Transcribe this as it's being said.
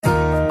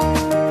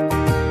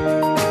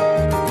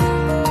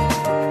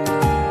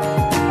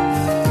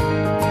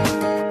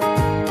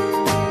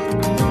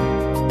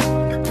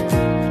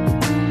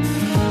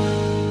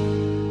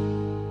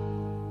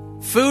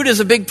is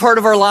a big part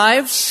of our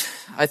lives.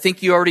 I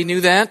think you already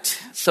knew that.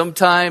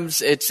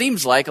 Sometimes it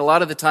seems like a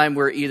lot of the time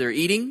we're either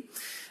eating,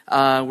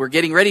 we're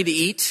getting ready to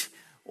eat,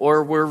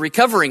 or we're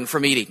recovering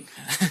from eating.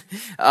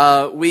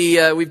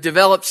 We've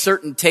developed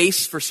certain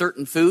tastes for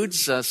certain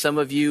foods. Some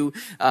of you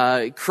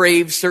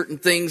crave certain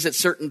things at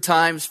certain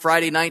times.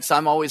 Friday nights,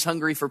 I'm always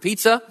hungry for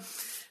pizza,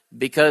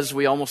 because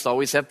we almost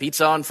always have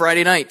pizza on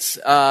Friday nights.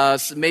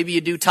 So maybe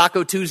you do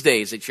Taco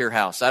Tuesdays at your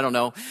house. I don't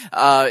know.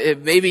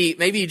 Maybe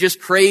you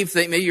just crave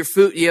things. Maybe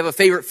you have a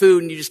favorite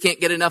food and you just can't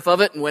get enough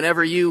of it. And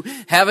whenever you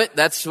have it,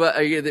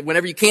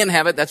 whenever you can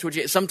have it, that's what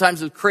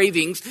sometimes the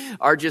cravings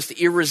are just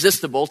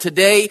irresistible.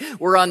 Today,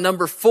 we're on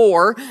number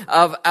 4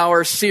 of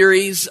our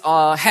series,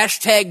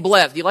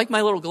 #blessed. Do you like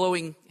my little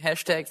glowing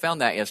hashtag?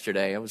 Found that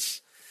yesterday. It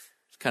was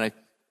kind of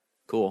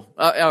cool.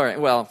 All right.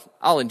 Well,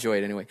 I'll enjoy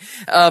it anyway.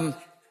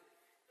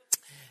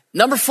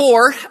 Number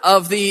 4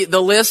 of the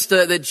list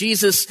that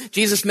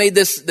Jesus made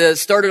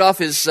started off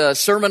his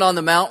Sermon on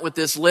the Mount with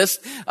this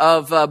list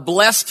of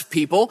blessed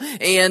people,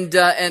 and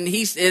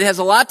it has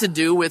a lot to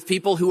do with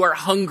people who are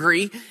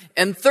hungry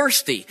and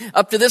thirsty.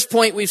 Up to this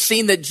point, we've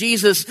seen that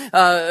Jesus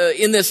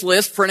in this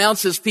list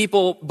pronounces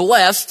people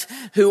blessed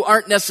who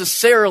aren't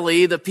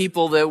necessarily the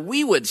people that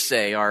we would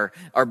say are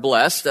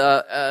blessed.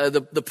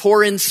 The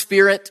poor in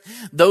spirit,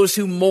 those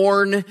who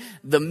mourn,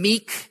 the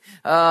meek.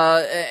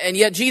 And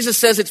yet Jesus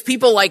says it's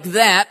people like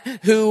that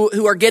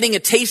who are getting a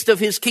taste of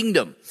his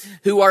kingdom,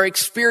 who are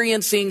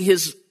experiencing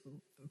his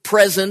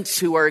presence,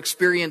 who are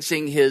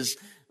experiencing his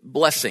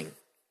blessing.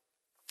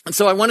 And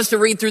so I want us to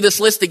read through this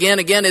list again.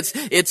 Again,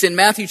 it's in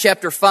Matthew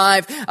chapter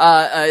 5.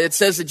 It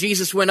says that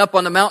Jesus went up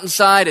on the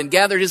mountainside and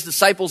gathered his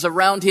disciples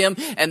around him,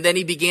 and then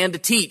he began to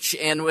teach.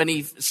 And when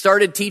he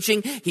started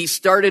teaching, he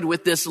started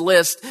with this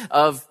list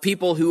of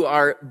people who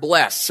are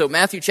blessed. So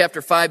Matthew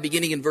chapter 5,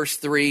 beginning in verse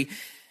 3,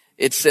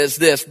 it says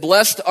this: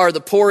 "Blessed are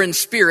the poor in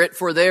spirit,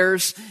 for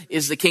theirs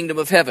is the kingdom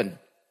of heaven.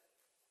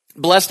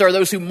 Blessed are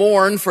those who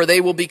mourn, for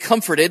they will be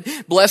comforted.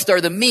 Blessed are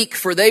the meek,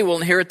 for they will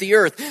inherit the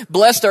earth.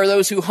 Blessed are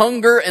those who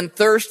hunger and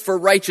thirst for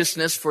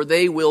righteousness, for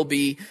they will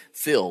be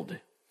filled.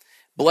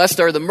 Blessed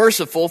are the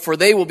merciful, for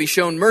they will be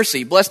shown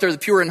mercy. Blessed are the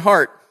pure in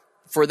heart,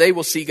 for they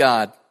will see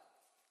God.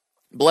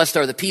 Blessed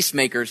are the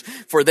peacemakers,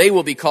 for they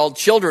will be called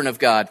children of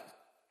God.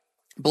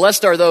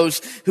 Blessed are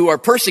those who are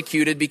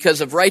persecuted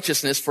because of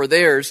righteousness, for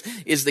theirs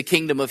is the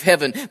kingdom of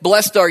heaven.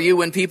 Blessed are you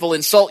when people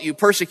insult you,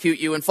 persecute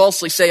you, and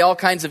falsely say all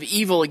kinds of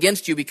evil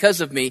against you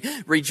because of me.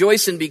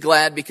 Rejoice and be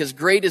glad, because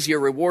great is your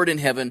reward in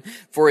heaven,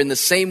 for in the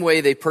same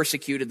way they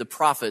persecuted the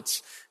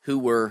prophets who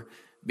were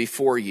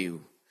before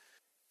you."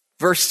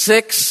 Verse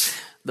 6,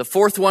 the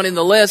 4th one in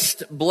the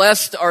list: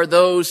 "Blessed are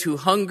those who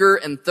hunger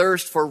and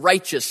thirst for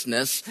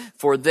righteousness,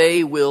 for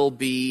they will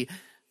be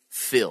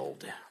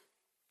filled."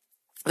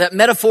 That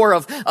metaphor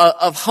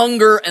of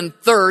hunger and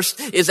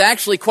thirst is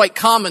actually quite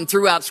common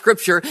throughout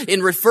Scripture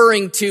in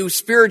referring to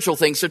spiritual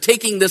things. So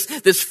taking this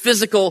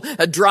physical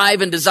drive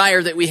and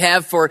desire that we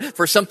have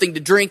for something to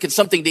drink and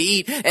something to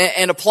eat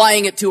and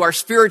applying it to our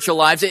spiritual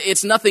lives.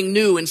 It's nothing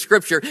new in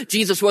Scripture.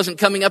 Jesus wasn't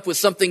coming up with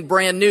something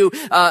brand new.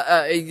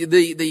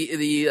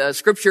 The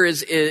Scripture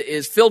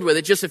is filled with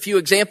it. Just a few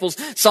examples.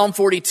 Psalm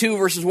 42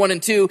 verses 1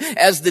 and 2.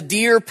 "As the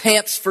deer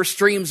pants for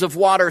streams of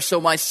water, so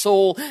my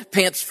soul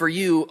pants for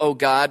you, O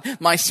God.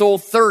 My soul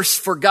thirsts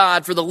for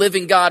God, for the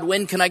living God.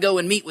 When can I go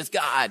and meet with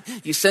God?"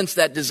 You sense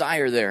that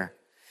desire there.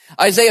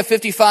 Isaiah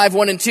 55,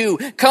 1 and 2.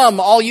 "Come,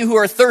 all you who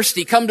are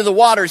thirsty, come to the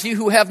waters. You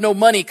who have no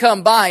money,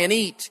 come buy and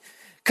eat.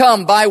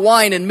 Come, buy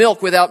wine and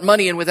milk without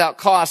money and without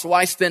cost.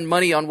 Why spend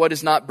money on what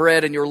is not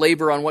bread and your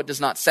labor on what does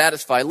not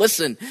satisfy?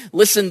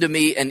 Listen to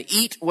me and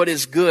eat what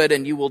is good,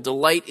 and you will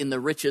delight in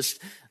the richest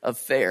of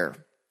fare."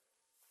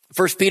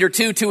 1 Peter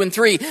 2, 2 and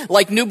 3,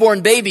 "Like newborn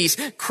babies,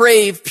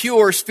 crave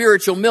pure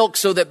spiritual milk,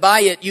 so that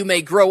by it you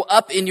may grow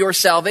up in your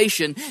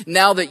salvation,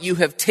 now that you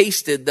have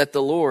tasted that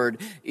the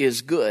Lord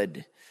is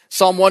good."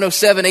 Psalm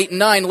 107, 8 and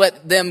 9,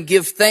 "Let them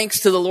give thanks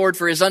to the Lord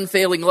for his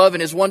unfailing love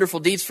and his wonderful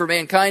deeds for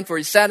mankind, for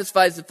he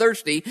satisfies the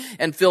thirsty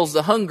and fills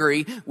the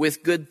hungry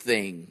with good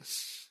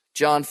things."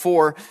 John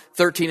 4,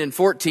 13 and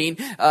 14,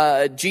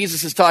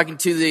 Jesus is talking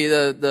to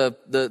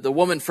the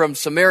woman from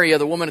Samaria,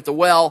 the woman at the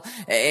well,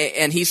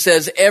 and he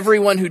says,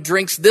 "Everyone who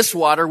drinks this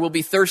water will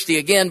be thirsty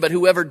again, but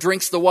whoever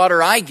drinks the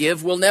water I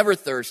give will never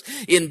thirst.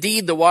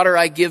 Indeed, the water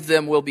I give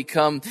them will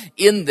become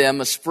in them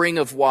a spring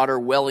of water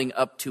welling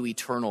up to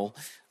eternal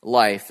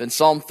life." And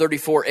Psalm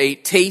 34,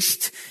 8,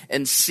 "Taste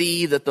and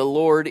see that the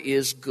Lord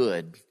is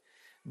good.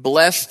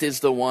 Blessed is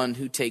the one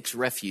who takes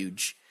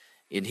refuge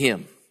in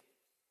him."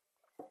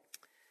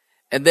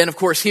 And then, of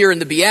course, here in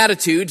the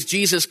Beatitudes,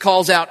 Jesus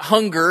calls out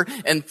hunger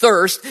and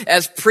thirst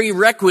as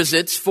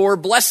prerequisites for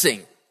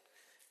blessing.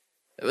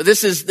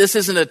 This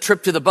isn't a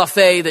trip to the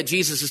buffet that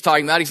Jesus is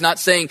talking about. He's not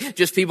saying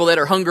just people that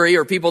are hungry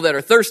or people that are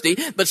thirsty,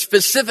 but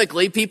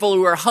specifically people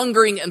who are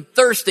hungering and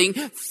thirsting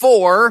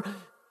for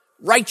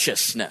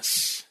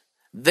righteousness.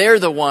 They're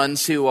the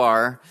ones who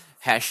are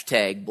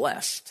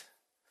 #blessed.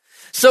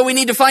 So we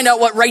need to find out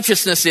what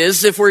righteousness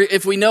is if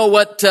we know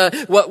what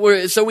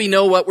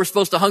we're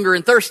supposed to hunger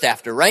and thirst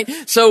after, right?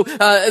 So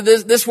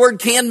this word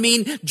can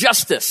mean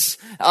justice,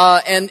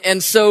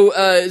 and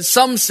so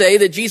some say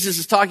that Jesus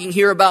is talking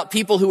here about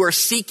people who are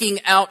seeking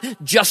out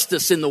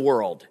justice in the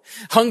world.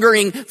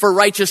 Hungering for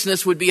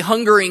righteousness would be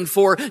hungering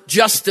for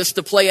justice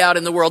to play out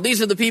in the world. These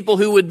are the people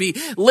who would be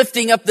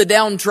lifting up the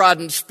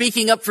downtrodden,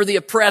 speaking up for the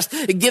oppressed,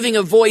 giving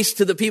a voice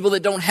to the people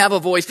that don't have a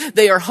voice.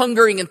 They are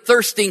hungering and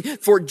thirsting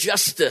for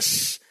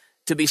justice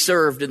to be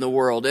served in the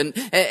world.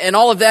 And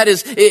all of that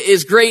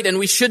is great, and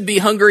we should be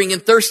hungering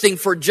and thirsting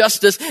for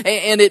justice,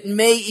 and it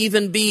may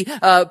even be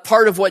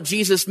part of what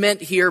Jesus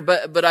meant here,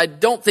 but I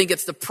don't think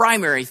it's the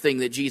primary thing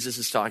that Jesus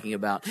is talking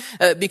about.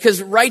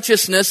 Because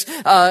righteousness,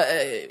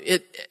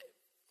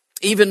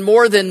 even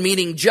more than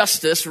meaning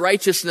justice,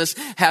 righteousness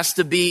has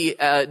to be,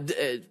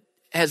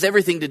 has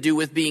everything to do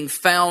with being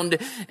found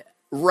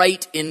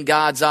right in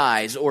God's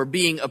eyes or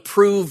being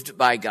approved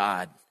by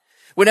God.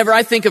 Whenever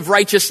I think of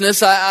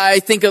righteousness, I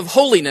think of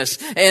holiness.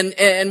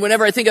 And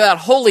whenever I think about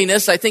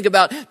holiness, I think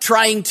about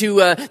trying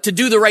to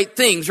do the right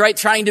things, right?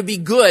 Trying to be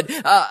good.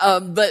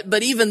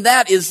 But even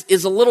that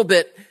is a little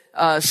bit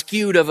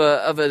skewed of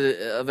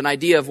an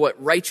idea of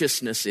what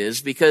righteousness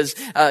is, because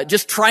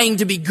just trying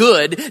to be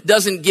good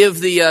doesn't give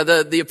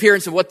the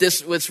appearance of what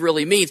this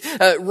really means.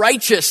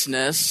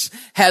 Righteousness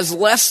has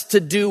less to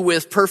do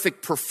with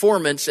perfect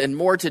performance and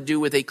more to do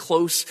with a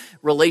close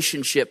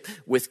relationship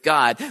with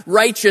God.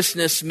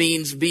 Righteousness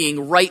means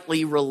being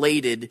rightly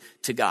related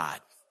to God.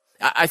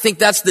 I think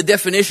that's the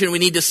definition we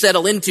need to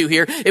settle into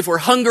here. If we're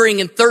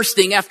hungering and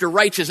thirsting after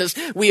righteousness,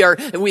 we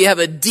have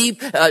a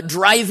deep,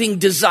 driving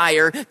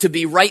desire to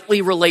be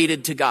rightly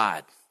related to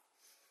God.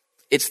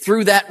 It's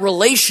through that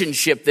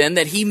relationship then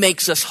that He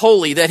makes us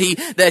holy, that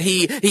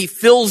He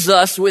fills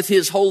us with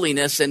His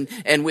holiness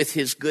and with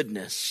His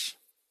goodness.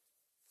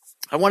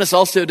 I want us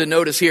also to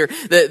notice here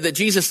that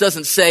Jesus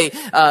doesn't say,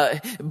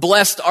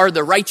 blessed are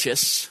the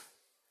righteous,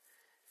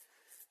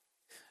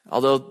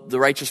 although the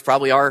righteous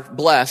probably are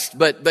blessed,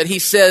 but He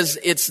says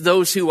it's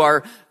those who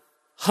are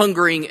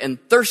hungering and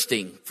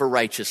thirsting for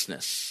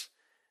righteousness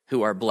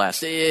who are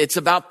blessed. It's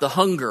about the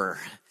hunger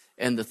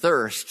and the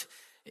thirst,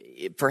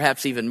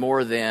 perhaps even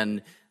more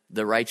than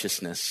the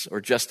righteousness,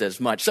 or just as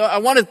much. So I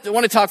want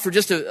to talk for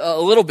just a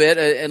little bit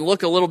and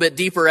look a little bit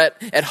deeper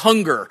at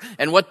hunger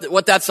and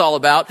what that's all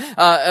about.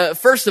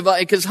 First of all,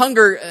 because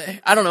hunger,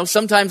 I don't know,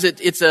 sometimes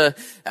it's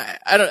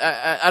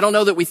I don't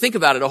know that we think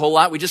about it a whole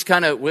lot. We just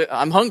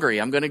I'm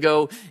hungry, I'm going to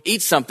go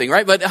eat something,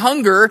 right? But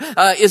hunger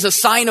is a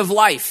sign of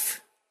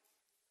life,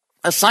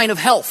 a sign of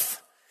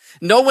health.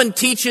 No one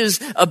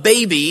teaches a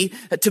baby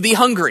to be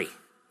hungry,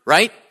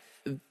 right?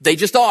 They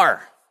just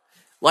are,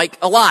 like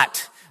a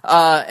lot.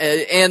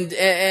 And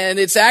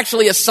it's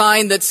actually a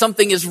sign that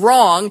something is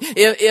wrong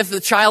if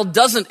the child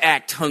doesn't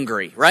act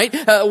hungry, right?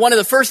 One of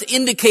the first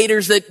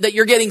indicators that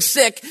you're getting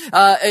sick,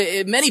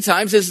 many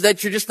times, is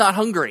that you're just not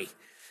hungry.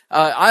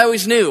 I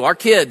always knew our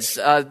kids,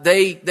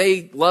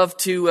 they love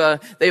to,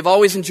 they've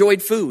always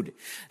enjoyed food.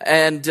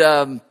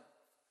 And,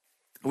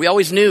 we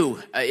always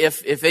knew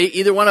if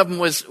either one of them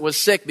was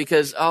sick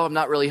because, I'm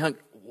not really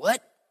hungry.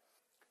 What?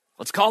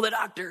 Let's call the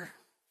doctor.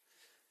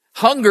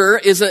 Hunger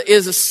is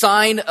a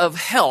sign of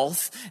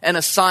health and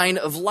a sign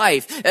of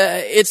life.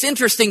 It's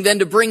interesting then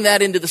to bring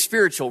that into the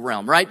spiritual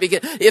realm, right? Because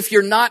if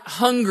you're not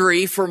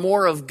hungry for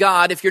more of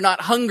God, if you're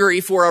not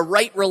hungry for a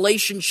right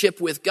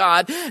relationship with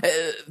God,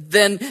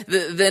 then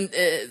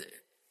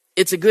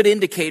it's a good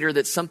indicator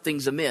that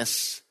something's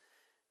amiss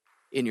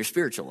in your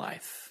spiritual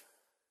life.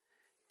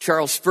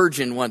 Charles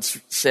Spurgeon once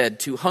said,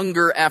 "To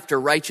hunger after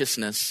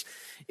righteousness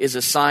is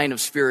a sign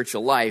of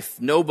spiritual life.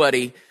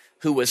 Nobody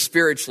who was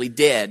spiritually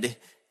dead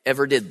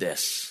ever did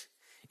this.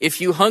 If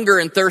you hunger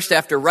and thirst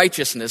after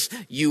righteousness,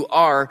 you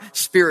are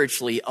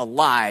spiritually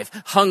alive."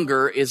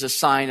 Hunger is a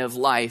sign of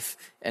life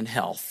and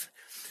health.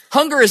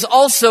 Hunger is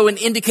also an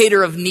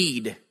indicator of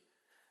need.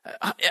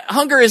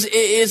 Hunger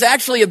is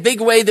actually a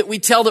big way that we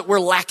tell that we're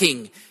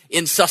lacking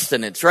in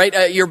sustenance,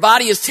 right? Your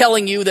body is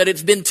telling you that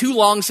it's been too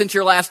long since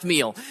your last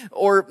meal.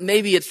 Or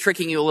maybe it's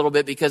tricking you a little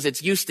bit because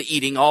it's used to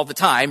eating all the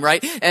time,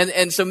 right?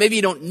 And so maybe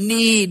you don't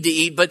need to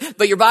eat,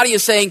 but your body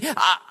is saying,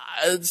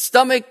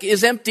 stomach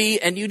is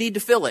empty and you need to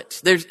fill it.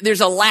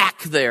 There's a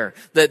lack there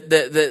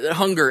that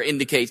hunger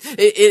indicates.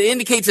 It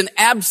indicates an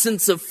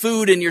absence of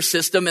food in your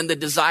system and the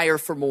desire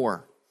for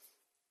more.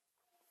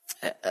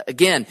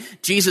 Again,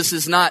 Jesus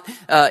is not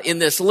in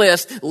this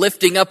list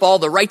lifting up all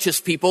the righteous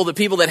people, the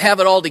people that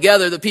have it all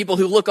together, the people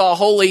who look all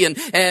holy,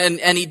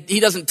 and he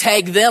doesn't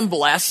tag them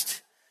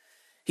blessed.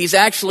 He's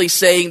actually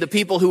saying the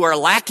people who are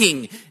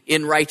lacking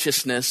in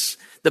righteousness,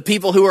 the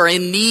people who are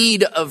in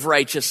need of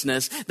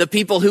righteousness, the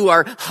people who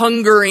are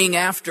hungering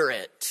after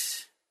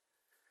it.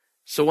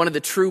 So one of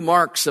the true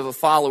marks of a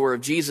follower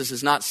of Jesus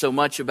is not so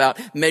much about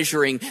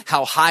measuring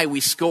how high we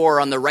score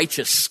on the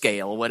righteous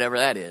scale, whatever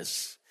that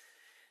is.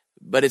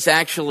 But it's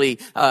actually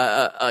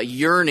a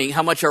yearning.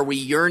 How much are we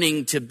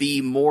yearning to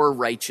be more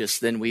righteous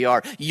than we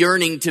are?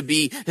 Yearning to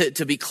be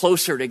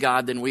closer to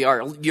God than we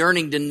are.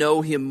 Yearning to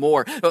know Him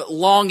more.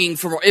 Longing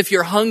for more. If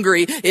you're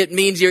hungry, it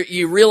means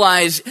you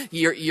realize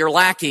you're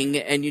lacking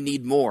and you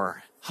need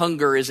more.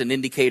 Hunger is an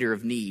indicator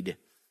of need.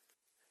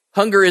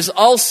 Hunger is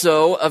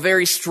also a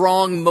very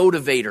strong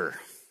motivator.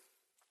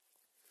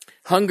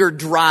 Hunger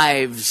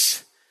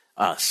drives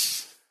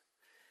us.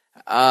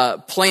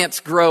 Plants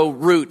grow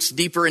roots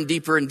deeper and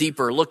deeper and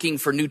deeper, looking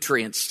for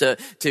nutrients to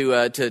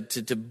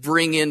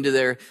bring into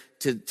their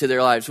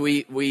lives.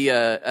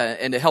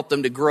 And to help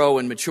them to grow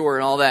and mature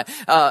and all that.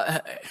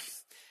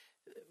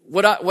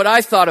 What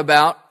I thought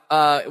about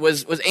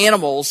was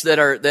animals that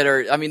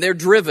are. I mean, they're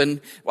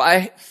driven.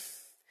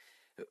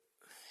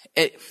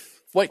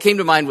 What came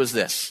to mind was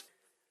this: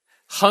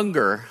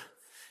 hunger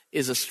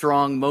is a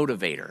strong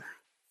motivator.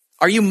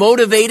 Are you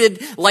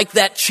motivated like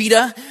that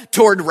cheetah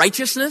toward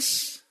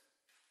righteousness?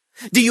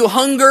 Do you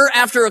hunger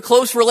after a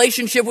close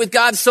relationship with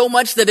God so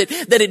much that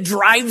it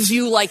drives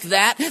you like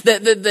that?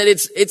 That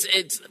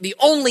it's the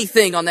only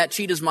thing on that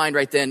cheetah's mind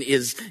right then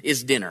is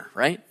dinner,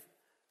 right?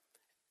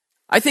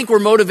 I think we're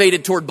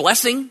motivated toward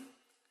blessing.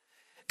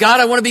 God,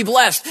 I want to be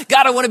blessed.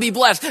 God, I want to be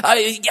blessed.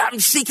 I'm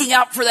seeking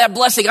out for that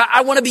blessing.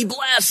 I want to be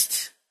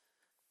blessed.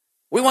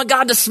 We want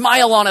God to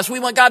smile on us. We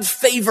want God's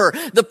favor.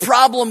 The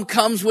problem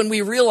comes when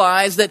we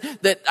realize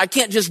that I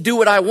can't just do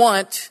what I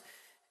want.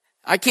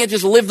 I can't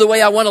just live the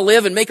way I want to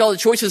live and make all the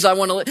choices I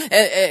want to live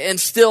and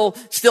still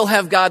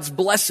have God's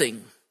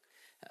blessing.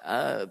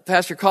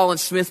 Pastor Colin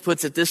Smith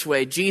puts it this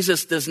way: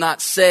 Jesus does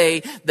not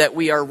say that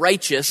we are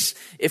righteous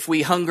if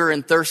we hunger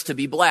and thirst to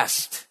be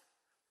blessed.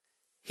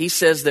 He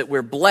says that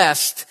we're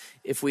blessed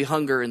if we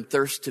hunger and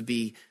thirst to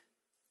be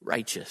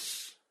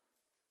righteous.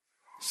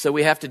 So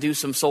we have to do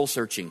some soul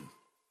searching.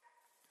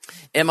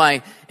 Am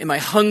I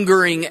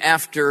hungering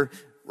after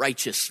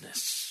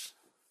righteousness?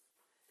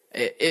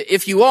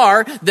 If you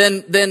are,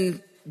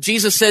 then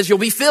Jesus says you'll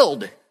be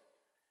filled.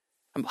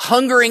 I'm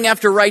hungering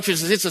after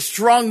righteousness. It's a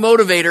strong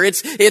motivator.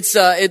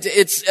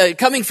 It's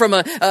coming from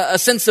a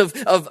sense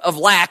of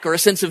lack or a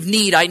sense of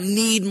need. I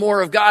need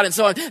more of God, and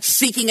so I'm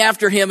seeking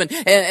after Him,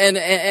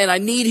 and I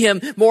need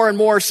Him more and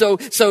more. So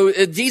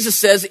Jesus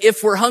says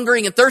if we're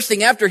hungering and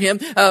thirsting after Him,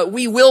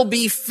 we will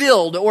be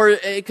filled, or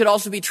it could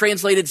also be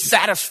translated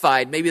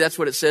satisfied. Maybe that's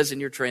what it says in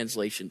your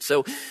translation.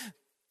 So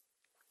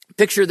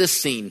picture this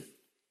scene.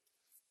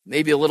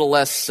 Maybe a little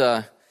less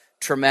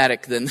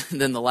traumatic than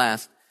the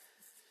last.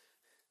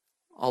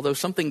 Although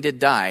something did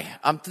die.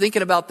 I'm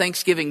thinking about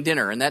Thanksgiving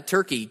dinner, and that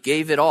turkey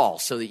gave it all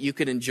so that you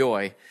could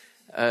enjoy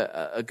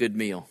a good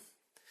meal.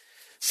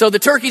 So the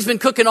turkey's been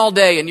cooking all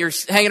day, and you're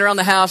hanging around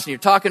the house, and you're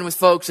talking with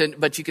folks,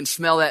 but you can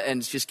smell that,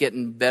 and it's just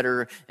getting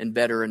better and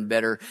better and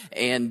better.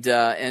 And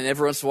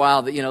every once in a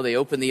while, they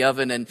open the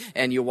oven,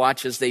 and you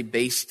watch as they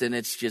baste, and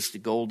it's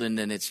just golden,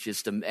 and it's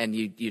just, and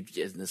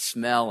the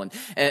smell,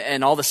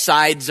 and all the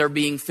sides are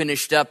being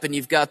finished up, and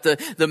you've got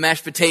the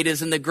mashed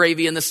potatoes, and the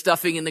gravy, and the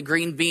stuffing, and the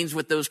green beans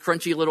with those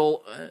crunchy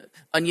little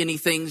oniony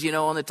things,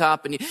 on the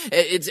top, and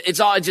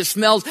it just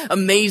smells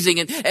amazing.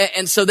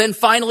 And so then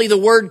finally the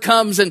word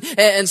comes and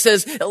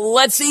says,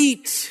 let's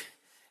eat.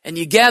 And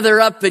you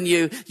gather up and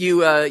you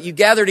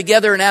gather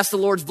together and ask the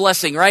Lord's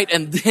blessing, right?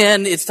 And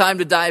then it's time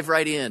to dive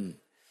right in.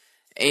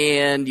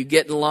 And you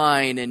get in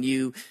line and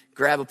you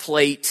grab a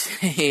plate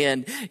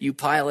and you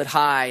pile it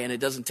high, and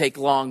it doesn't take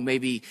long,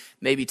 maybe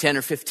 10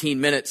 or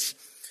 15 minutes.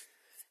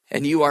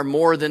 And you are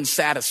more than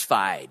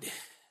satisfied.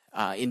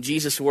 In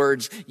Jesus'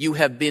 words, you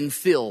have been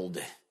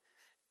filled.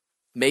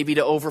 Maybe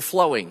to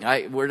overflowing.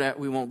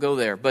 We won't go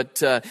there,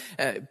 but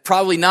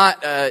probably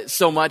not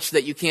so much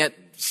that you can't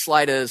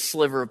slide a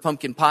sliver of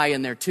pumpkin pie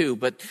in there too.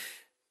 But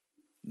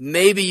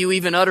maybe you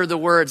even utter the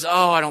words,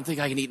 "Oh, I don't think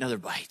I can eat another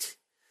bite."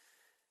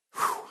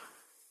 Whew.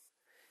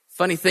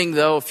 Funny thing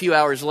though, a few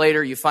hours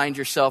later, you find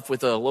yourself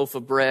with a loaf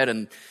of bread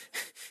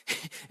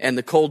and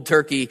the cold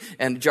turkey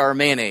and a jar of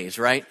mayonnaise,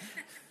 right?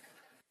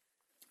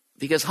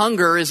 Because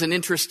hunger is an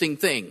interesting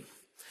thing.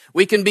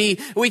 We can be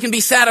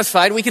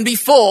satisfied, we can be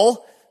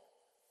full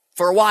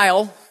for a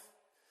while,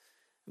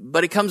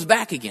 but it comes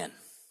back again.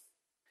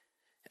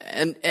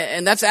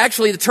 And that's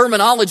actually the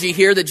terminology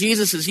here that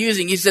Jesus is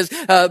using. He says,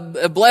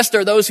 blessed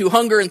are those who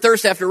hunger and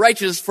thirst after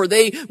righteousness, for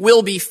they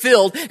will be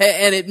filled.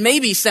 And it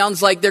maybe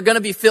sounds like they're going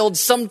to be filled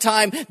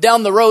sometime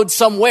down the road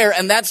somewhere.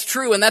 And that's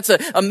true. And that's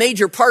a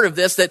major part of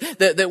this,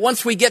 that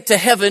once we get to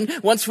heaven,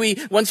 once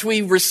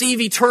we receive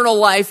eternal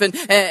life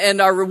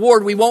and our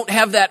reward, we won't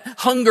have that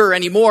hunger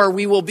anymore.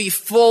 We will be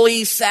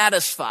fully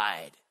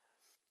satisfied.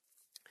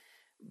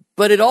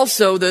 But it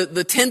also,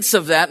 the tense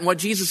of that and what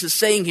Jesus is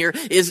saying here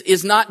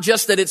is not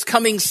just that it's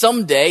coming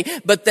someday,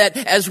 but that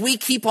as we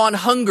keep on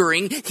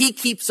hungering, He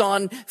keeps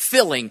on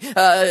filling.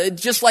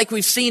 Just like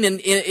we've seen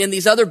in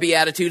these other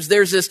Beatitudes,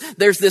 there's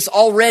this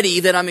already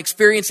that I'm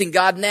experiencing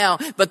God now,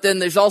 but then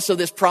there's also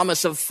this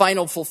promise of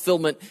final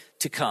fulfillment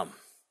to come.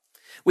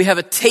 We have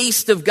a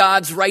taste of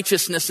God's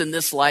righteousness in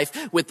this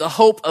life with the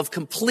hope of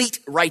complete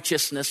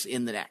righteousness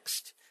in the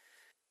next.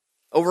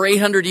 Over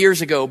 800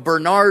 years ago,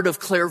 Bernard of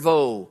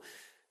Clairvaux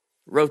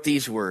wrote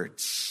these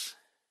words: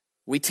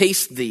 "We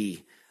taste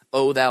thee,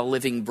 O thou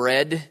living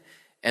bread,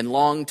 and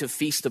long to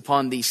feast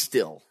upon thee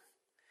still.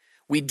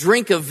 We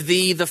drink of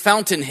thee the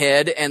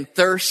fountainhead, and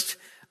thirst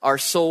our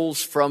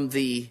souls from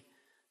thee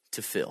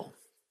to fill."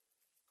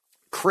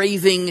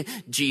 Craving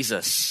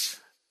Jesus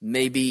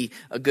may be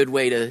a good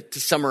way to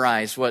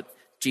summarize what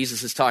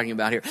Jesus is talking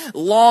about here.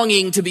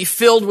 Longing to be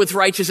filled with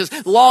righteousness,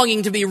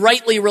 longing to be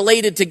rightly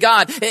related to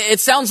God. It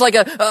sounds like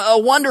a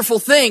wonderful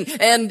thing,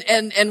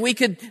 and we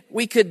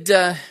could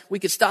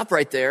stop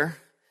right there.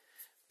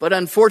 But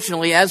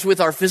unfortunately, as with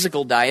our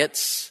physical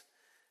diets,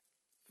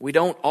 we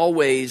don't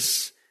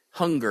always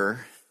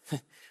hunger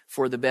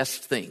for the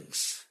best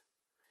things.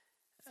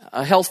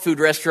 A health food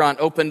restaurant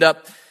opened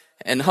up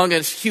and hung a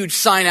huge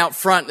sign out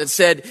front that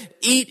said,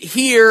 "Eat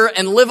here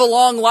and live a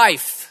long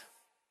life."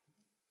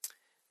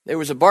 There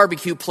was a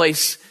barbecue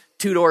place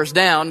 2 doors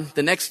down.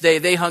 The next day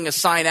they hung a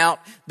sign out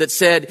that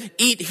said,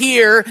 "Eat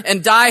here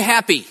and die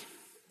happy."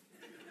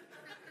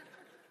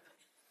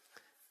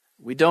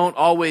 We don't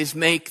always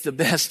make the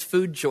best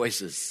food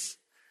choices.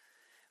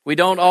 We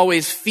don't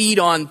always feed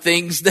on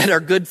things that are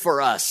good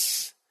for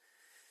us.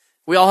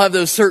 We all have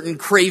those certain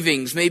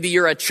cravings. Maybe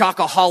you're a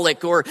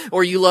chocoholic,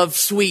 or you love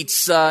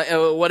sweets,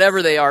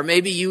 whatever they are.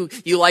 Maybe you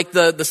like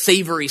the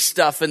savory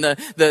stuff, and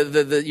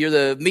you're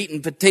the meat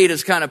and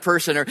potatoes kind of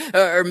person,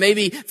 or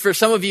maybe for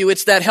some of you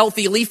it's that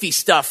healthy leafy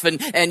stuff,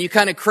 and you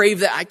kind of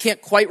crave that. I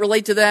can't quite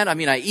relate to that. I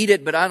mean, I eat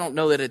it, but I don't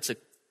know that it's a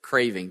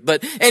craving.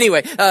 But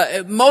anyway,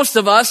 most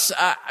of us,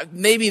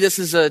 maybe this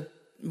is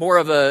more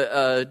of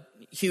a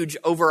huge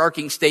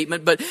overarching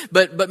statement,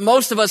 but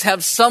most of us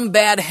have some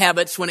bad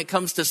habits when it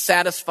comes to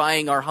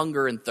satisfying our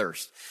hunger and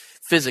thirst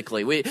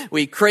physically.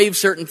 We crave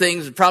certain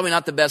things, probably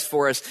not the best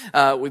for us.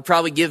 We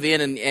probably give in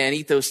and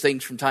eat those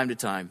things from time to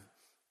time.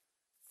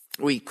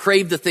 We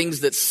crave the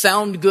things that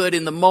sound good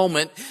in the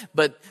moment,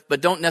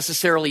 but don't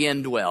necessarily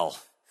end well.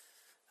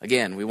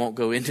 Again, we won't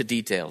go into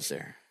details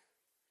there.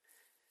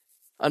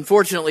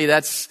 Unfortunately,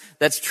 that's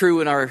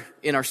true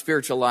in our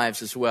spiritual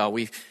lives as well.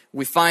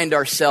 We find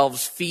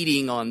ourselves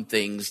feeding on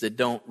things that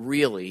don't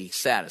really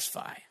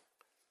satisfy.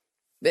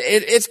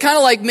 It's kind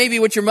of like maybe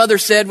what your mother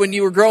said when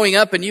you were growing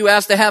up and you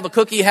asked to have a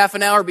cookie half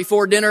an hour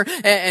before dinner,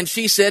 and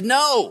she said,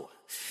 "No,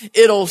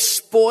 it'll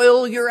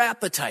spoil your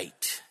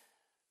appetite."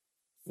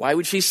 Why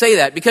would she say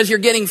that? Because you're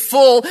getting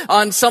full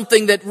on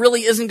something that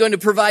really isn't going to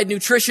provide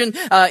nutrition,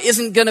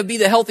 isn't going to be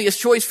the healthiest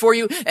choice for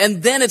you,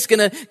 and then it's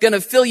going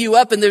to fill you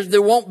up, and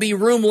there won't be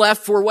room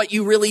left for what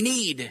you really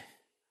need.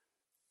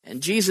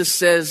 And Jesus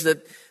says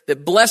that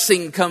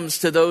blessing comes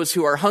to those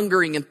who are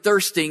hungering and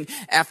thirsting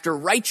after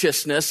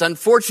righteousness.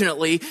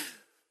 Unfortunately,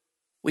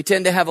 we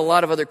tend to have a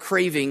lot of other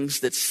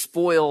cravings that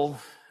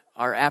spoil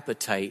our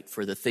appetite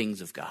for the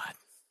things of God.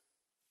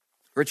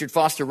 Richard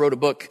Foster wrote a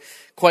book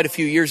quite a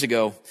few years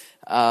ago.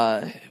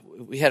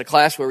 We had a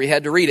class where we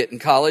had to read it in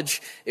college.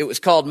 It was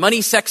called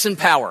Money, Sex, and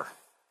Power.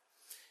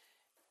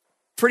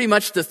 Pretty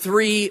much the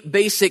 3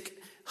 basic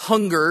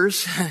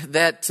hungers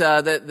that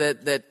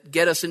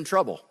get us in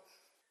trouble.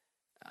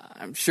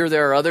 I'm sure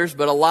there are others,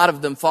 but a lot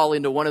of them fall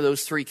into one of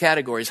those 3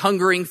 categories.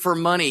 Hungering for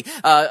money,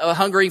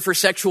 hungering for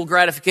sexual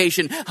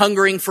gratification,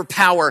 hungering for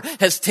power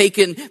has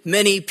taken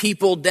many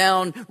people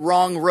down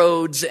wrong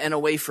roads and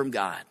away from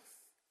God.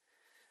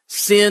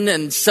 Sin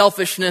and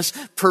selfishness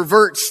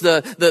perverts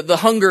the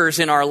hungers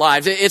in our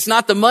lives. It's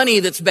not the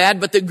money that's bad,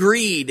 but the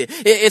greed.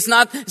 It's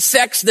not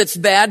sex that's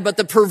bad, but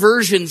the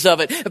perversions of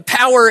it.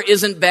 Power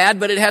isn't bad,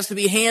 but it has to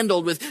be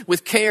handled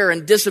with care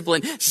and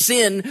discipline.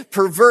 Sin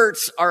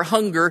perverts our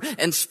hunger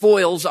and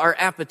spoils our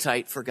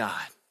appetite for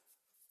God.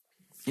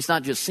 It's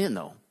not just sin,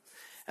 though.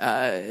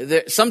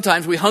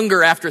 Sometimes we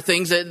hunger after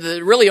things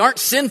that really aren't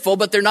sinful,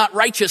 but they're not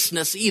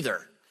righteousness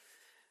either.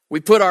 We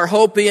put our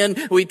hope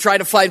in, we try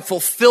to find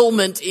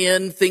fulfillment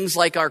in things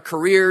like our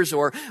careers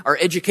or our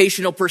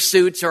educational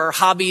pursuits or our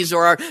hobbies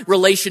or our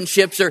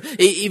relationships or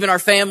even our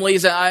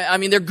families. I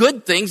mean, they're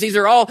good things. These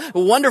are all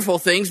wonderful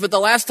things, but the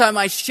last time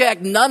I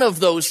checked, none of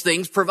those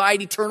things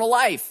provide eternal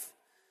life.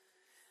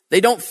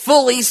 They don't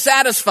fully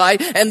satisfy,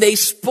 and they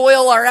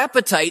spoil our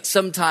appetite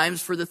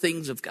sometimes for the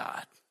things of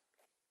God.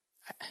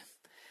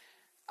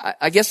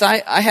 I guess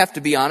I have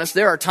to be honest.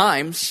 There are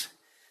times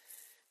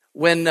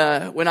when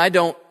I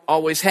don't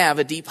always have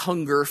a deep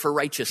hunger for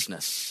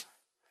righteousness.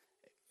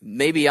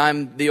 Maybe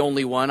I'm the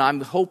only one.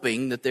 I'm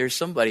hoping that there's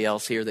somebody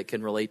else here that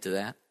can relate to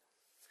that.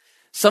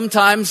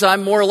 Sometimes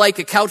I'm more like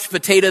a couch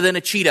potato than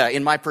a cheetah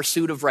in my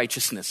pursuit of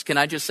righteousness. Can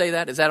I just say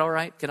that? Is that all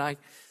right?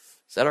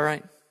 Is that all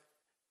right?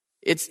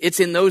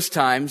 It's in those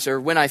times, or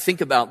when I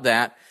think about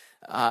that,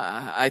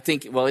 I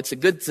think, well, it's a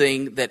good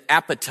thing that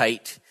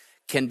appetite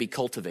can be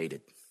cultivated.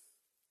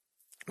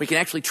 We can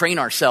actually train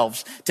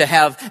ourselves to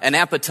have an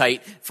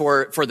appetite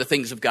for the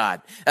things of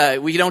God.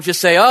 We don't just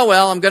say, "Oh,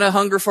 well, I'm going to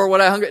hunger for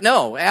what I hunger."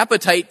 No,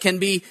 appetite can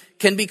be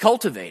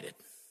cultivated.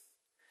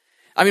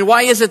 I mean,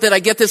 why is it that I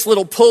get this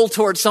little pull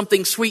towards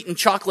something sweet and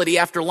chocolatey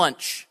after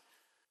lunch?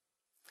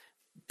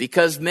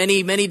 because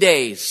many, many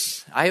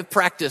days I have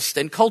practiced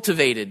and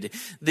cultivated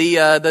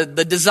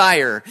the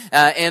desire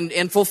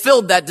and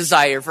fulfilled that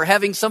desire for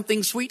having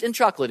something sweet and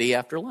chocolatey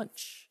after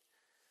lunch.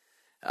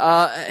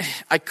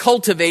 I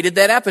cultivated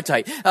that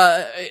appetite.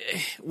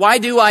 Why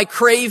do I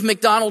crave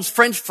McDonald's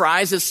French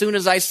fries as soon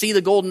as I see the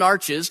golden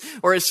arches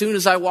or as soon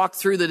as I walk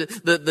through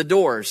the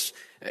doors?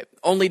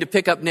 Only to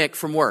pick up Nick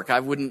from work. I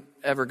wouldn't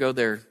ever go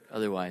there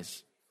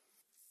otherwise.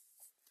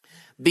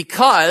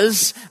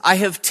 Because I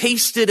have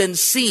tasted and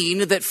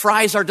seen that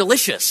fries are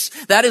delicious.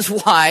 That is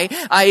why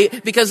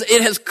because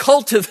it has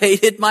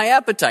cultivated my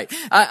appetite.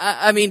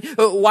 I mean,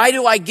 why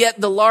do I get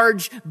the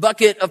large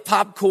bucket of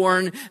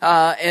popcorn,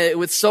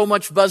 with so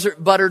much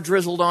butter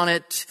drizzled on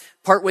it,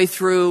 partway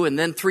through and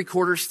then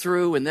 3/4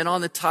 through and then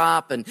on the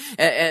top? And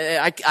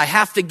I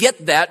have to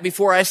get that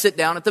before I sit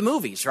down at the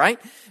movies, right?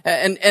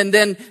 And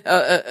then,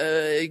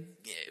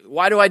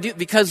 why do I do?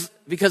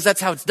 Because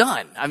that's how it's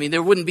done. I mean,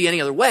 there wouldn't be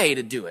any other way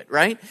to do it,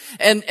 right?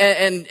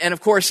 And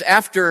of course,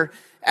 after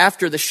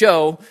the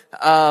show,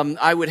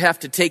 I would have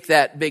to take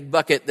that big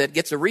bucket that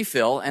gets a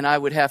refill and I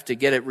would have to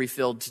get it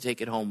refilled to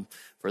take it home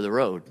for the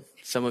road.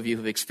 Some of you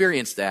have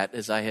experienced that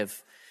as I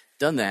have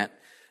done that.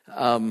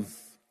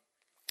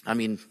 I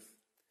mean,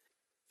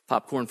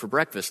 popcorn for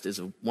breakfast is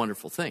a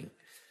wonderful thing.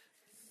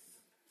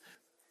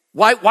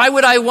 Why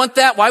would I want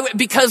that?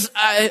 Because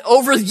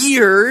over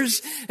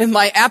years,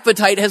 my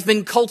appetite has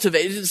been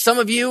cultivated. Some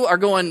of you are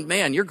going,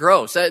 man, you're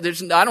gross. I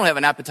don't have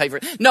an appetite for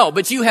it. No,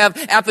 but you have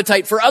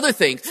appetite for other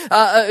things.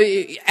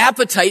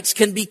 Appetites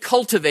can be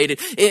cultivated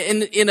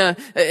in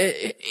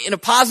a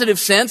positive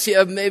sense.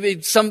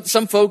 Maybe some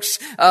folks,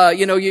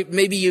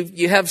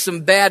 you have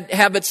some bad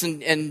habits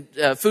and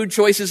food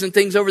choices and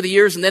things over the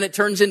years, and then it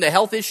turns into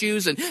health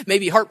issues and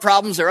maybe heart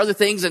problems or other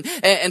things,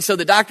 and so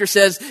the doctor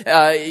says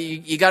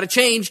you got to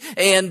change.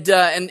 And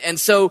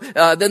so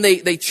then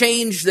they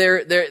change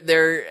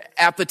their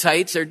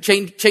appetites or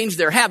change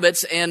their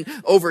habits, and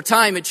over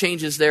time it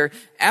changes their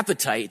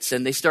appetites,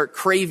 and they start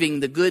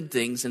craving the good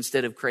things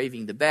instead of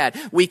craving the bad.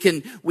 We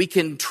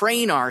can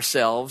train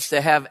ourselves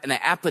to have an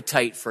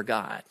appetite for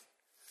God.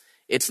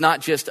 It's not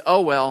just,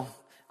 oh well,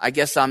 I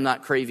guess I'm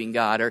not craving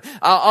God, or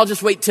I'll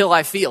just wait till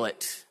I feel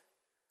it.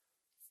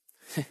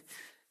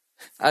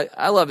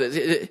 I love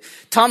it.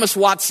 Thomas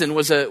Watson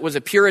was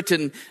a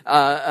Puritan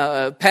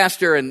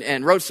pastor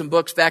and wrote some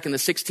books back in the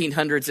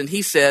 1600s, and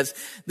he says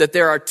that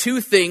there are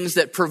two things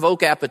that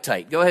provoke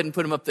appetite. Go ahead and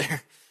put them up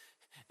there.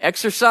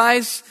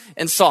 Exercise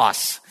and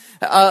sauce.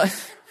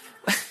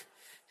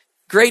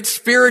 Great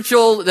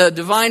spiritual,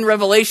 divine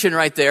revelation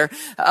right there.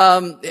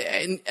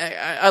 And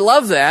I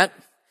love that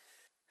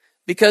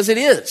because it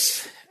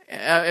is.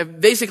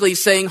 Basically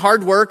saying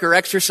hard work or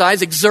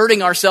exercise,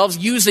 exerting ourselves,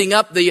 using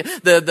up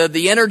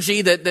the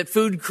energy that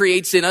food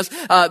creates in us,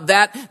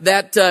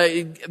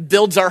 that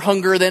builds our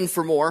hunger then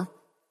for more.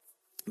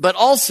 But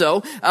also,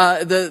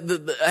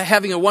 the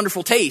having a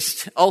wonderful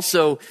taste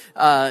also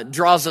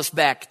draws us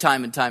back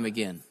time and time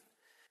again.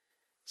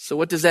 So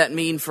what does that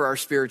mean for our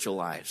spiritual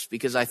lives?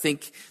 Because I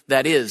think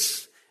that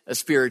is a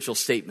spiritual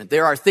statement.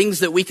 There are things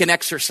that we can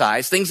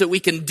exercise, things that we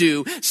can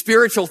do,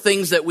 spiritual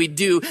things that we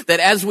do, that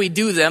as we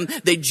do them,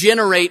 they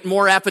generate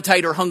more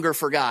appetite or hunger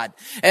for God.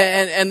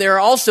 And there are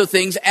also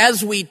things,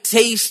 as we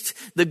taste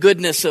the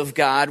goodness of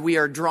God, we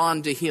are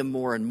drawn to Him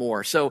more and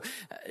more. So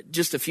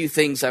just a few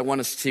things I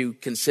want us to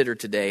consider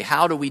today.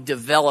 How do we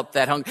develop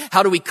that hunger?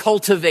 How do we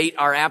cultivate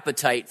our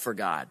appetite for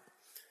God?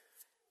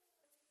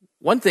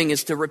 One thing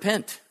is to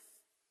repent.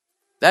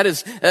 That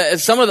is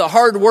some of the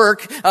hard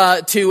work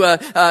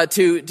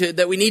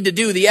that we need to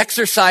do. The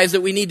exercise that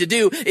we need to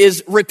do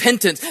is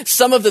repentance.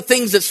 Some of the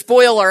things that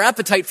spoil our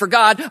appetite for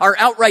God are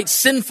outright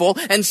sinful,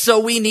 and so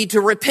we need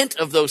to repent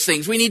of those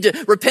things.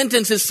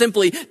 Repentance is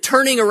simply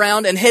turning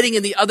around and heading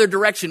in the other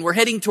direction. We're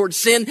heading toward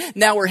sin.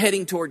 Now we're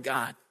heading toward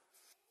God.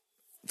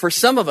 For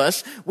some of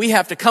us, we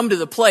have to come to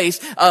the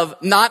place of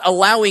not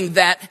allowing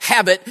that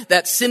habit,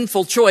 that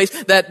sinful choice,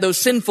 those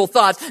sinful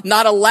thoughts,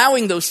 not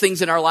allowing those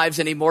things in our lives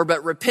anymore,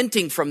 but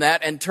repenting from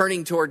that and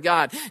turning toward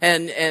God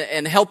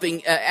and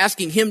helping,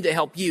 asking Him to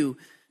help you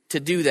to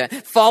do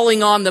that.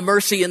 Falling on the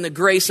mercy and the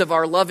grace of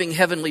our loving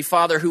Heavenly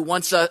Father who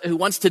wants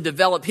to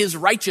develop His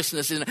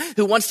righteousness and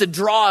who wants to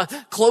draw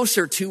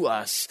closer to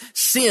us.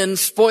 Sin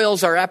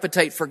spoils our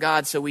appetite for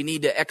God, so we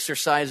need to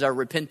exercise our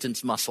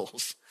repentance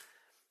muscles.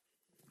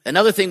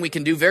 Another thing we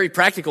can do, very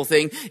practical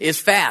thing, is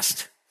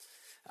fast.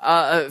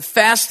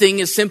 Fasting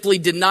is simply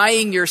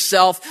denying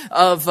yourself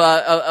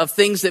of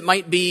things that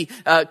might be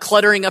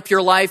cluttering up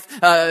your life,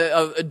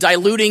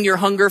 diluting your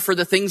hunger for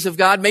the things of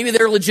God. Maybe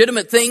they're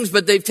legitimate things,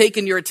 but they've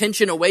taken your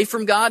attention away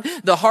from God.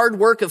 The hard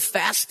work of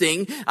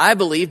fasting, I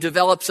believe,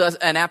 develops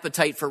an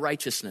appetite for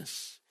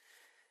righteousness.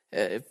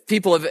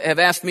 People have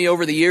asked me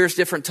over the years,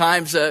 different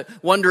times,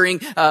 wondering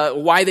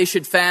why they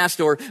should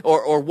fast or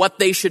what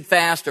they should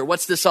fast or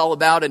what's this all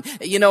about. And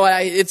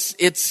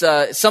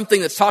it's something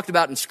that's talked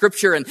about in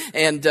Scripture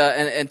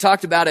and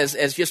talked about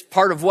as just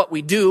part of what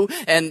we do.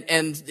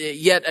 And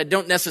yet I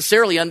don't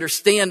necessarily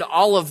understand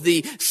all of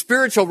the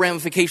spiritual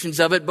ramifications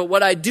of it. But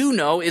what I do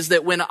know is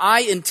that when I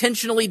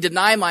intentionally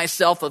deny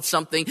myself of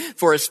something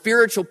for a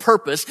spiritual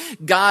purpose,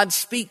 God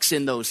speaks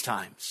in those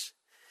times.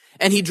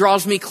 And he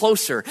draws me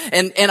closer,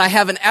 and I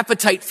have an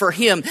appetite for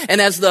him.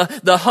 And as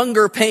the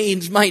hunger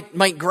pains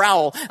might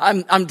growl,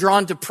 I'm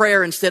drawn to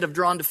prayer instead of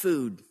drawn to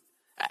food.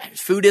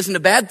 Food isn't a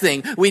bad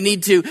thing. We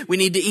need to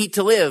eat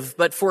to live,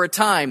 but for a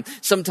time,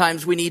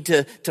 sometimes we need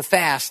to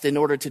fast in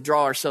order to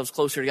draw ourselves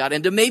closer to God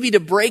and to maybe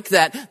to break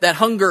that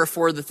hunger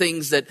for the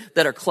things that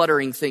are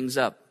cluttering things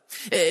up.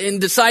 In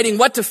deciding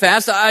what to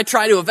fast, I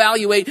try to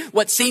evaluate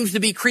what seems to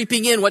be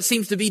creeping in, what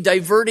seems to be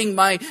diverting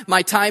my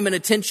time and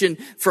attention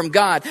from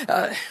God.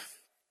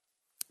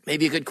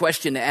 Maybe a good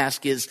question to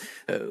ask is,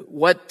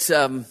 what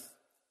am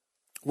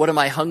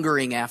I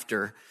hungering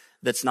after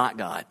that's not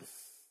God?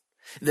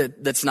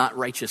 That's not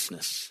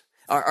righteousness?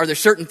 Are there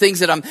certain things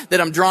that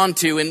I'm drawn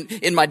to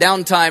in my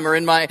downtime or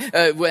in my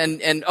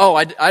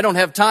I don't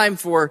have time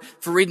for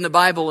reading the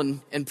Bible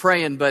and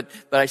praying, but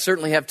I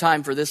certainly have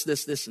time for this,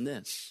 and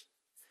this.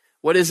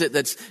 What is it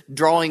that's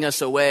drawing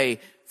us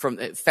away from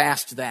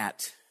fast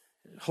that?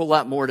 A whole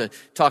lot more to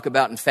talk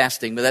about in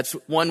fasting, but that's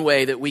one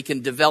way that we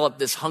can develop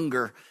this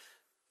hunger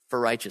for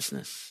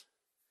righteousness.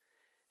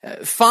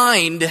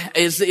 Find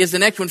is the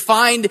next one.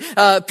 Find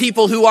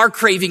people who are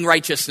craving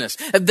righteousness.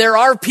 There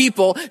are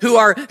people who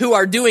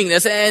are doing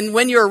this, and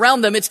when you're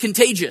around them, it's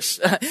contagious.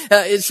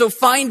 So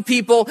find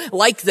people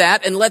like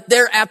that and let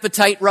their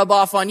appetite rub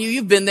off on you.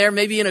 You've been there,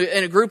 maybe in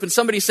a group, and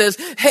somebody says,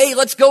 "Hey,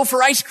 let's go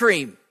for ice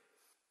cream,"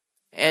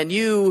 and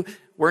you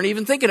weren't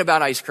even thinking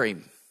about ice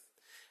cream,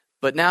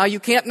 but now you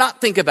can't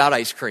not think about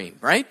ice cream,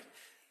 right?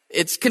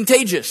 It's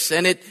contagious,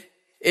 and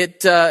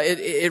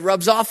it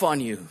rubs off on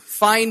you.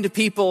 Find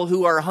people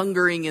who are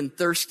hungering and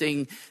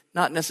thirsting,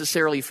 not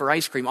necessarily for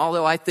ice cream,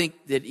 although I think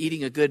that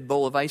eating a good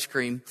bowl of ice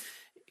cream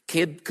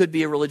could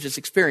be a religious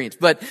experience.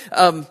 But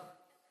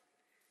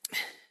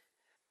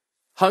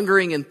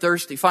hungering and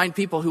thirsty, find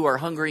people who are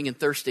hungering and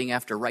thirsting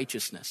after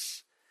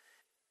righteousness.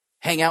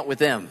 Hang out with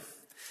them.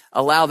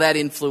 Allow that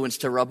influence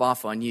to rub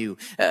off on you.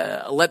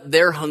 Let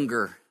their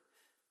hunger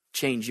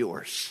change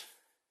yours.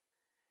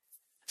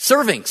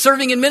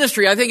 Serving in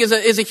ministry, I think,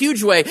 is a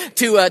huge way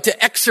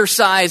to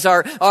exercise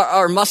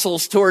our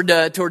muscles toward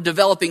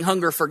developing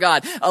hunger for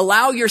God.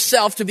 Allow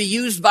yourself to be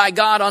used by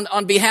God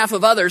on behalf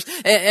of others,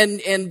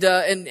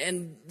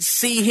 and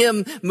see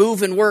him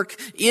move and work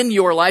in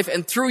your life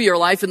and through your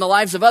life in the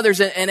lives of others.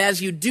 And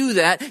as you do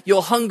that,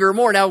 you'll hunger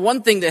more. Now,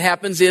 one thing that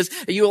happens is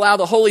you allow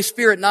the Holy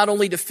Spirit not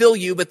only to fill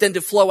you, but then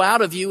to flow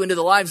out of you into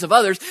the lives of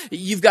others.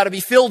 You've got to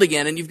be filled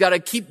again, and you've got to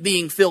keep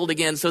being filled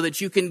again so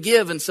that you can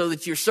give and so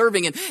that you're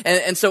serving.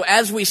 And so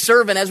as we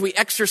serve and as we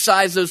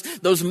exercise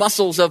those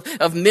muscles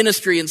of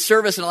ministry and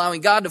service and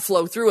allowing God to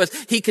flow through us,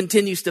 he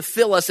continues to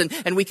fill us,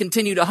 and we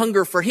continue to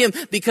hunger for him,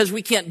 because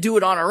we can't do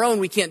it on our own.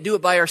 We can't do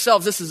it by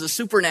ourselves. This is a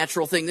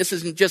supernatural thing. This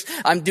isn't just,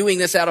 I'm doing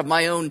this out of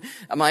my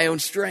own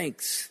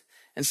strength.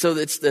 And so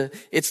it's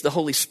the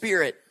Holy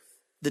Spirit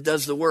that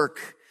does the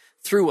work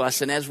through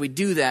us. And as we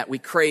do that, we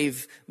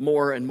crave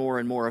more and more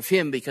and more of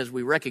him, because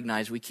we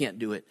recognize we can't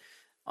do it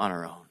on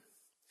our own.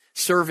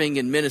 Serving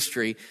in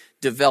ministry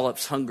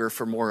develops hunger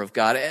for more of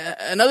God.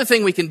 Another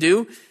thing we can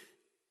do,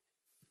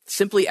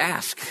 simply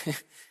ask.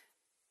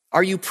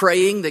 Are you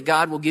praying that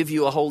God will give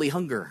you a holy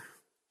hunger?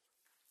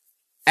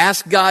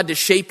 Ask God to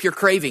shape your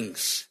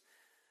cravings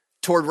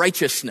toward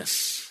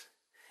righteousness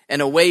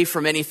and away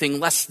from anything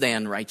less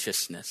than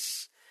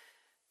righteousness.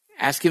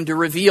 Ask him to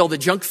reveal the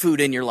junk food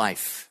in your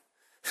life,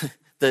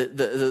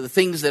 the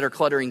things that are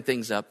cluttering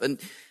things up. And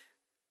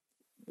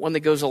one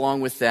that goes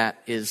along with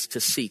that is to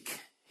seek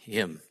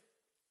him.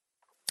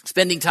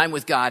 Spending time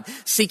with God,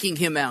 seeking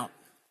him out.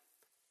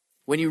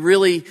 When you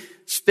really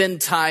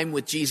spend time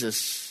with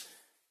Jesus,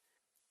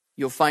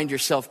 you'll find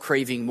yourself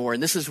craving more.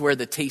 And this is where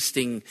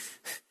the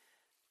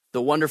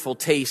wonderful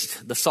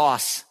taste, the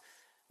sauce,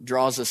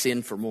 draws us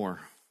in for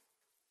more.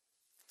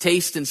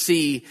 Taste and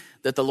see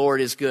that the Lord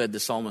is good, the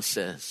psalmist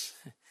says.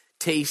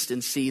 Taste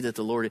and see that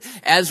the Lord is.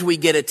 As we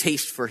get a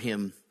taste for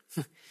him,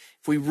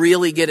 if we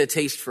really get a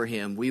taste for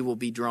him, we will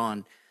be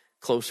drawn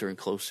closer and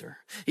closer.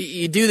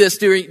 You do this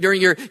during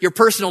your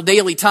personal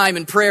daily time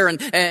in prayer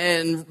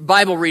and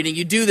Bible reading.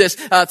 You do this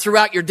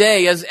throughout your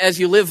day as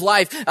you live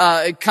life,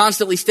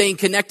 constantly staying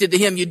connected to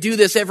him. You do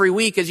this every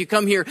week as you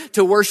come here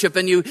to worship,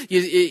 and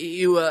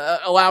you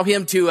allow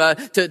him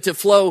to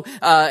flow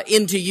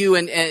into you,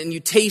 and you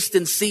taste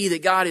and see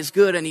that God is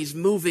good and he's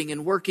moving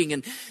and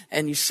working,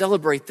 and you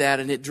celebrate that,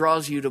 and it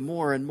draws you to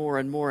more and more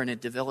and more, and it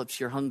develops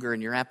your hunger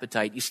and your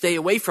appetite. You stay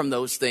away from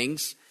those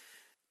things,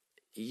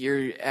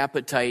 your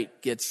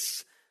appetite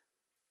gets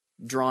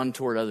drawn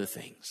toward other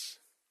things.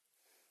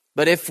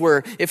 But if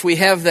we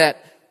have that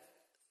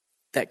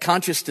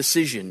conscious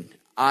decision,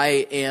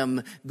 I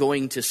am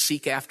going to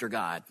seek after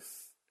God.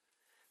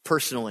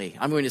 Personally,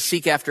 I'm going to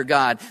seek after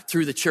God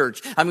through the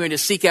church. I'm going to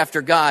seek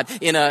after God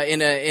in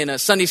a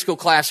Sunday school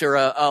class or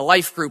a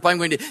life group. I'm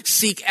going to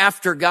seek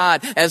after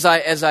God as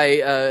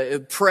I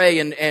pray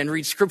and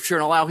read Scripture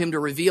and allow Him to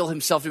reveal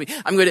Himself to me.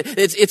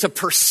 It's a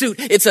pursuit.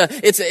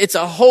 It's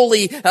a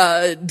holy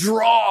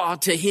draw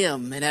to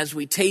Him. And as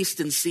we taste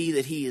and see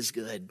that He is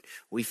good,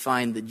 we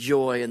find the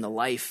joy and the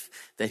life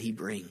that He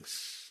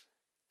brings.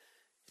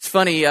 It's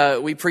funny,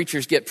 we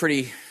preachers get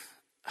pretty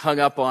hung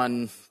up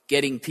on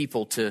getting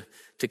people to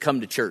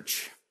come to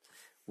church.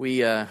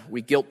 We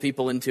guilt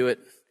people into it.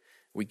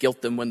 We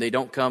guilt them when they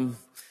don't come.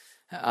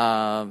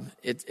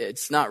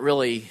 It's not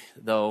really,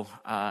 though.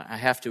 I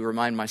have to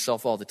remind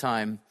myself all the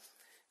time,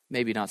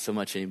 maybe not so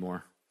much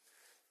anymore.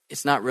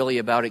 It's not really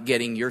about it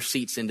getting your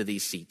seats into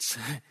these seats.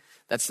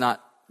 That's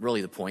not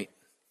really the point.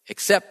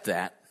 Except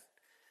that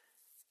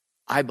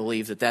I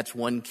believe that that's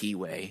one key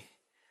way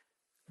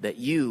that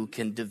you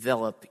can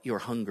develop your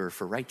hunger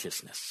for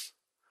righteousness.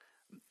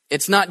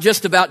 It's not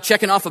just about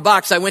checking off a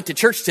box. I went to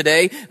church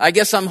today. I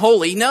guess I'm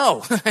holy.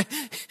 No.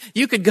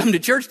 You could come to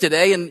church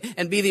today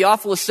and be the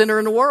awfulest sinner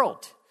in the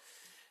world.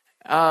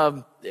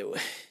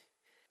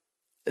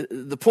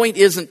 The point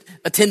isn't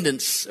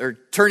attendance or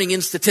turning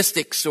in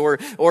statistics or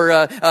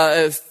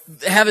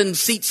having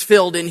seats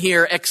filled in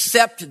here,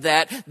 except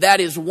that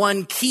is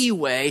one key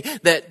way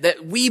that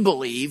we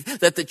believe,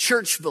 that the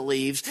church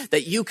believes,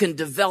 that you can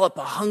develop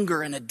a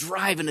hunger and a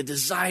drive and a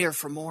desire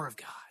for more of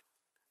God.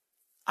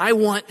 I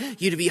want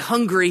you to be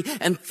hungry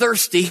and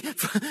thirsty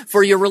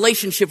for your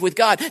relationship with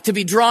God, to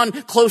be drawn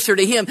closer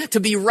to Him, to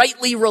be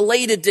rightly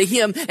related to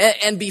Him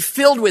and be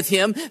filled with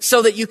Him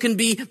so that you can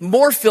be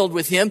more filled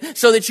with Him,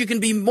 so that you can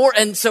be more.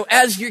 And so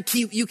as you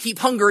keep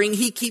hungering,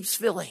 He keeps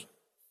filling.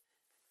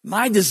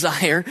 My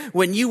desire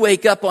when you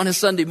wake up on a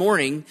Sunday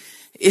morning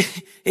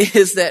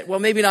is that, well,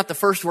 maybe not the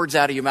first words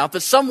out of your mouth,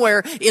 but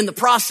somewhere in the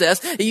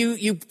process,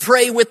 you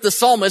pray with the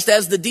psalmist,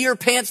 as the deer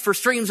pants for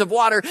streams of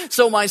water,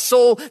 so my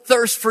soul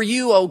thirsts for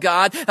you, O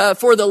God,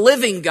 for the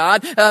living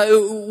God.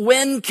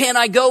 When can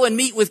I go and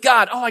meet with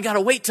God? Oh, I got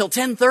to wait till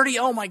 10:30.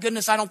 Oh my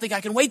goodness, I don't think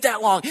I can wait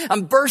that long.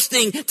 I'm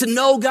bursting to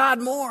know God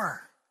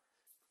more.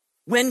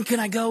 When can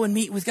I go and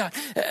meet with God?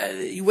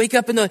 You wake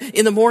up in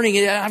the morning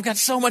and I've got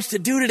so much to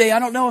do today. I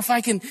don't know if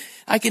I can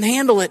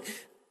handle it.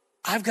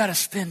 I've got to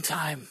spend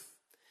time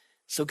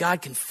so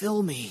God can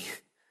fill me,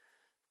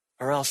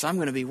 or else I'm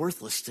going to be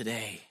worthless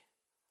today.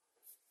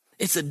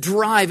 It's a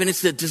drive and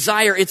it's a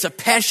desire. It's a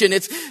passion.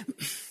 It's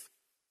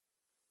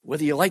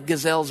whether you like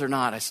gazelles or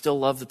not. I still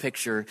love the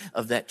picture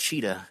of that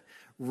cheetah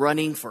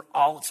running for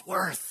all it's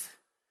worth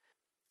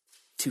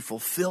to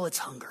fulfill its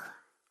hunger,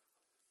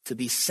 to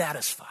be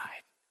satisfied.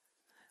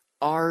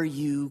 Are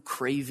you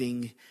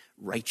craving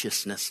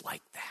righteousness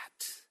like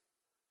that?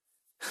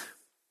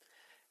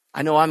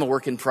 I know I'm a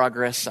work in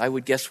progress. I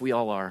would guess we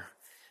all are.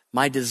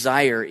 My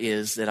desire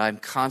is that I'm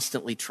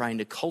constantly trying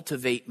to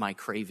cultivate my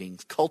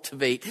cravings,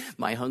 cultivate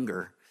my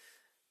hunger,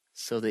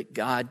 so that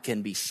God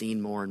can be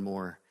seen more and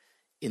more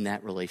in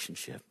that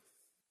relationship.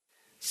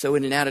 So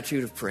in an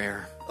attitude of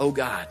prayer, oh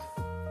God,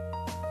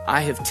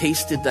 I have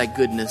tasted thy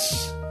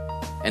goodness,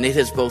 and it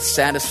has both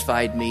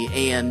satisfied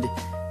me and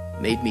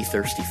made me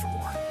thirsty for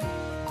more.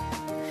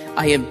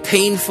 I am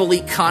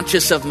painfully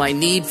conscious of my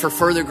need for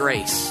further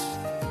grace.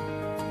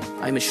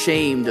 I'm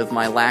ashamed of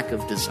my lack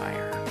of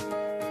desire.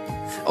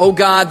 Oh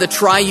God, the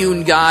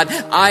triune God,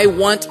 I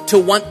want to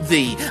want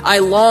thee. I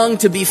long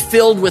to be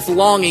filled with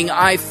longing.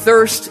 I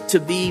thirst to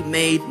be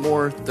made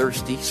more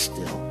thirsty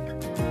still.